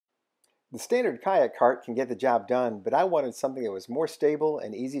The standard kayak cart can get the job done, but I wanted something that was more stable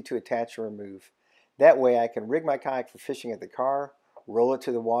and easy to attach and remove. That way I can rig my kayak for fishing at the car, roll it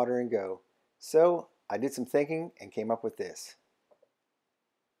to the water, and go. So I did some thinking and came up with this.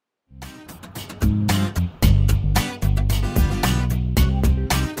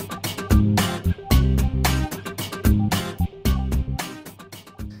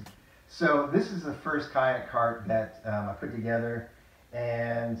 So this is the first kayak cart that I put together,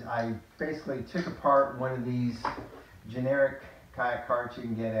 and I basically took apart one of these generic kayak carts you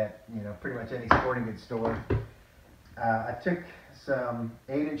can get at pretty much any sporting goods store. I took some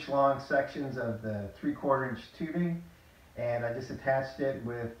 8-inch long sections of the 3/4 inch tubing, and I just attached it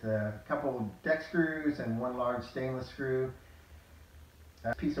with a couple deck screws and one large stainless screw.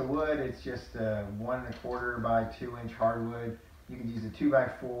 A piece of wood, it's just 1 1/4 by 2 inch hardwood. You can use a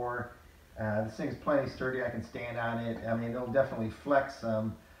 2x4. This thing's plenty sturdy. I can stand on it. I mean, it'll definitely flex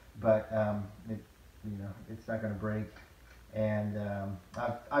some, but it's not going to break. And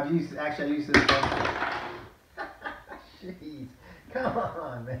I used this one. Jeez, come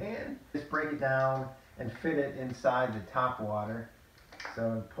on, man! Just break it down and fit it inside the top water.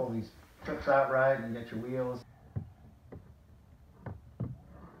 So pull these clips out right, and you get your wheels.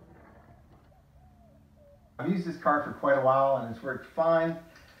 I've used this cart for quite a while, and it's worked fine.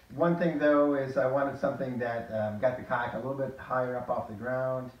 One thing though is I wanted something that got the kayak a little bit higher up off the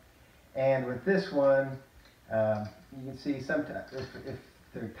ground. And with this one, you can see sometimes if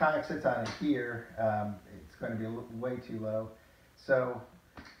the kayak sits on it here, it's going to be way too low. So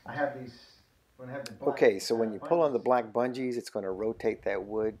I have these. Okay, so when you pull on the black bungees, it's going to rotate that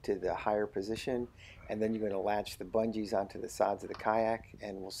wood to the higher position, and then you're going to latch the bungees onto the sides of the kayak,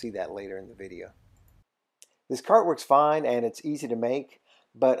 and we'll see that later in the video. This cart works fine and it's easy to make,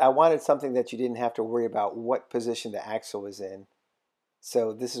 but I wanted something that you didn't have to worry about what position the axle is in.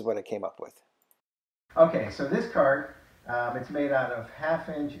 So this is what I came up with. Okay, so this cart, it's made out of 1/2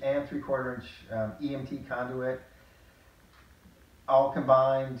 inch and 3/4 inch EMT conduit. All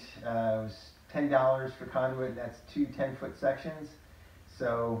combined, it was $10 for conduit, and that's 2 10-foot sections.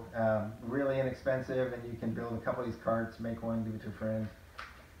 So really inexpensive, and you can build a couple of these carts, make one, give it to a friend.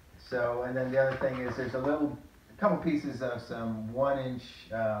 So, and then the other thing is there's a couple pieces of some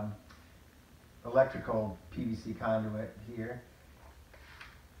 1-inch electrical PVC conduit here.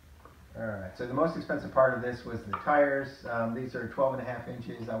 Alright, so the most expensive part of this was the tires. These are 12.5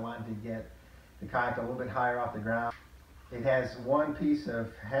 inches. I wanted to get the kayak a little bit higher off the ground. It has one piece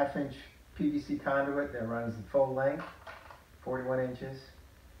of 1/2 inch PVC conduit that runs the full length, 41 inches.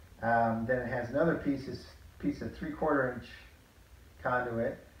 Then it has another piece of 3/4 inch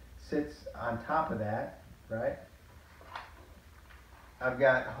conduit, sits on top of that, right? I've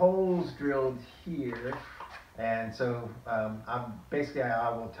got holes drilled here, and so I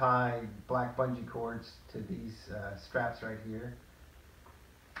will tie black bungee cords to these straps right here,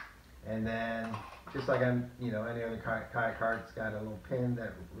 and then just like on any other kayak cart, it's got a little pin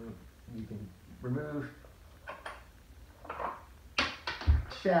that you can remove.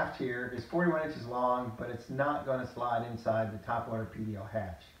 Shaft here is 41 inches long, but it's not going to slide inside the Topwater PDL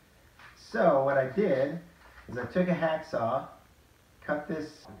hatch. So what I did is I took a hacksaw, cut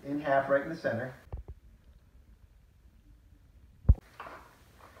this in half right in the center,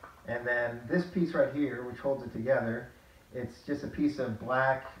 and then this piece right here, which holds it together, it's just a piece of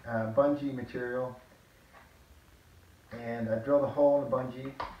black bungee material, and I drilled a hole in the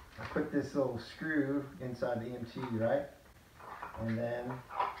bungee. I put this little screw inside the EMT, right? And then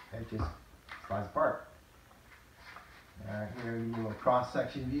it just slides apart. Alright, here we do a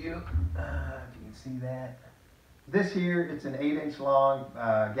cross-section view, if you can see that. This here, it's an 8-inch long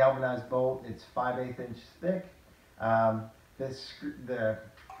galvanized bolt. It's 5/8 inch thick. The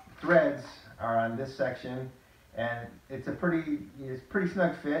threads are on this section, and it's pretty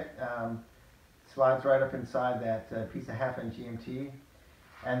snug fit. Slides right up inside that piece of 1/2 inch EMT.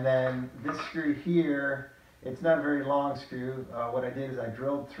 And then this screw here, it's not a very long screw. What I did is I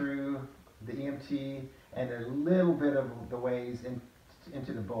drilled through the EMT and a little bit of the ways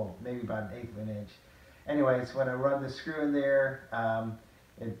into the bolt, maybe about 1/8 of an inch. Anyways, when I run the screw in there,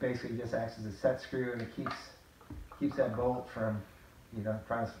 it basically just acts as a set screw, and it keeps that bolt from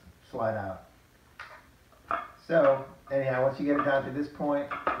trying to slide out. So anyhow, once you get it down to this point,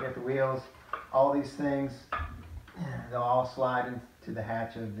 you get the wheels, all these things, they'll all slide into the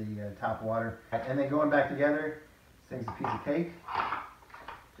hatch of the Topwater. And then going back together, this thing's a piece of cake.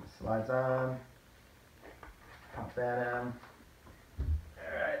 Just slides on, pop that on.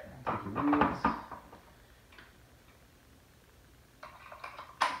 Alright, take your wheels.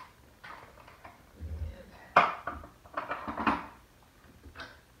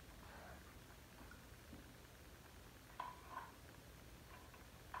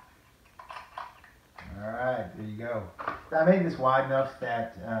 I made this wide enough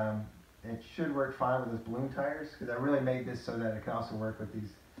that it should work fine with those balloon tires, because I really made this so that it can also work with these.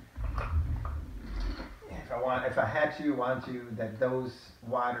 If I had to, that those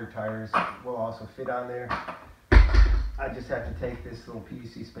wider tires will also fit on there. I just have to take this little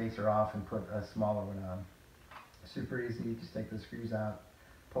PVC spacer off and put a smaller one on. Super easy. Just take those screws out,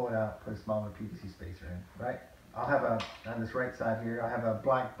 pull it out, put a smaller PVC spacer in. Right. I'll have on this right side here, I'll have a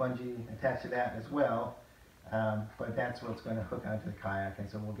black bungee attached to that as well. But that's what's going to hook onto the kayak, and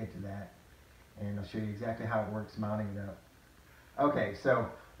so we'll get to that. And I'll show you exactly how it works mounting it up. Okay, so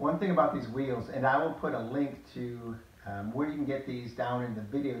one thing about these wheels, and I will put a link to where you can get these down in the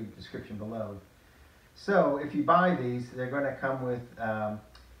video description below. So if you buy these, they're going to come with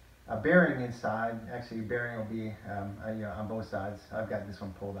a bearing inside. Actually, a bearing will be on both sides. I've got this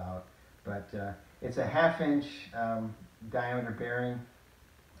one pulled out, but it's a 1/2 inch diameter bearing.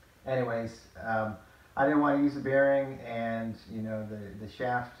 Anyways, I didn't want to use the bearing, and the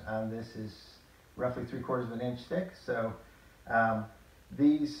shaft on this is roughly 3/4 inch thick. So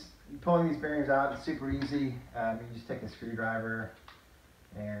pulling these bearings out is super easy. You just take a screwdriver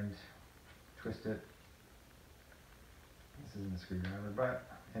and twist it. This isn't a screwdriver, but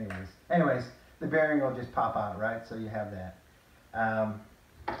anyways, the bearing will just pop out, right? So you have that.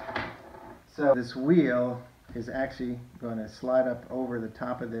 So this wheel is actually going to slide up over the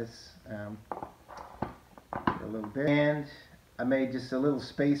top of this a little bit, and I made just a little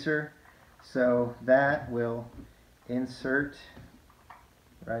spacer, so that will insert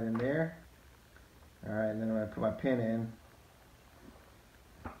right in there. All right, and then I'm going to put my pin in.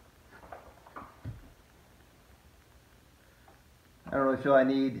 I don't really feel I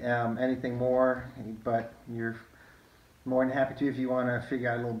need anything more, but you're more than happy to. If you want to figure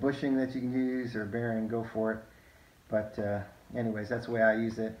out a little bushing that you can use or bearing, go for it. But anyways, that's the way I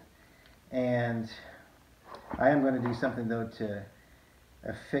use it. And I am going to do something though to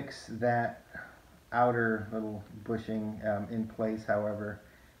affix that outer little bushing in place, however,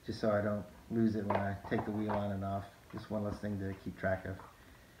 just so I don't lose it when I take the wheel on and off. Just one less thing to keep track of.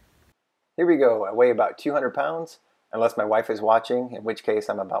 Here we go. I weigh about 200 pounds, unless my wife is watching, in which case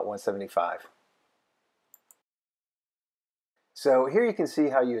I'm about 175. So here you can see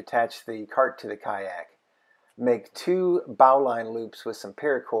how you attach the cart to the kayak. Make 2 bowline loops with some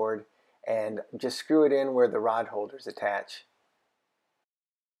paracord and just screw it in where the rod holders attach.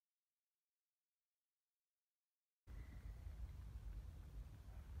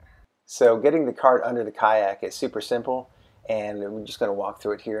 So getting the cart under the kayak is super simple, and we're just going to walk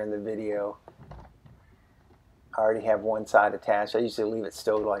through it here in the video. I already have one side attached. I usually leave it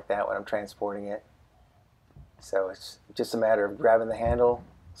stowed like that when I'm transporting it. So it's just a matter of grabbing the handle,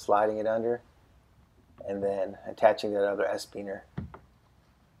 sliding it under, and then attaching that other S-beaner.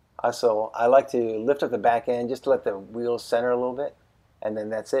 Also, I like to lift up the back end just to let the wheels center a little bit, and then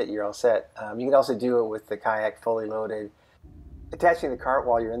that's it, you're all set. You can also do it with the kayak fully loaded. Attaching the cart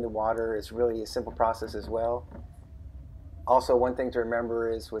while you're in the water is really a simple process as well. Also, one thing to remember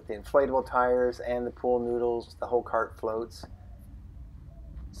is with the inflatable tires and the pool noodles, the whole cart floats.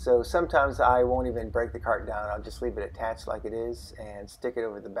 So sometimes I won't even break the cart down. I'll just leave it attached like it is and stick it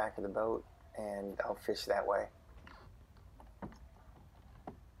over the back of the boat, and I'll fish that way.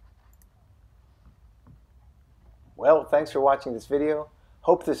 Well, thanks for watching this video.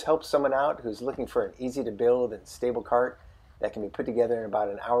 Hope this helps someone out who's looking for an easy to build and stable cart that can be put together in about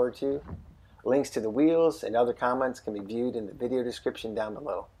an hour or two. Links to the wheels and other comments can be viewed in the video description down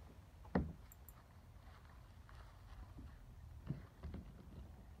below.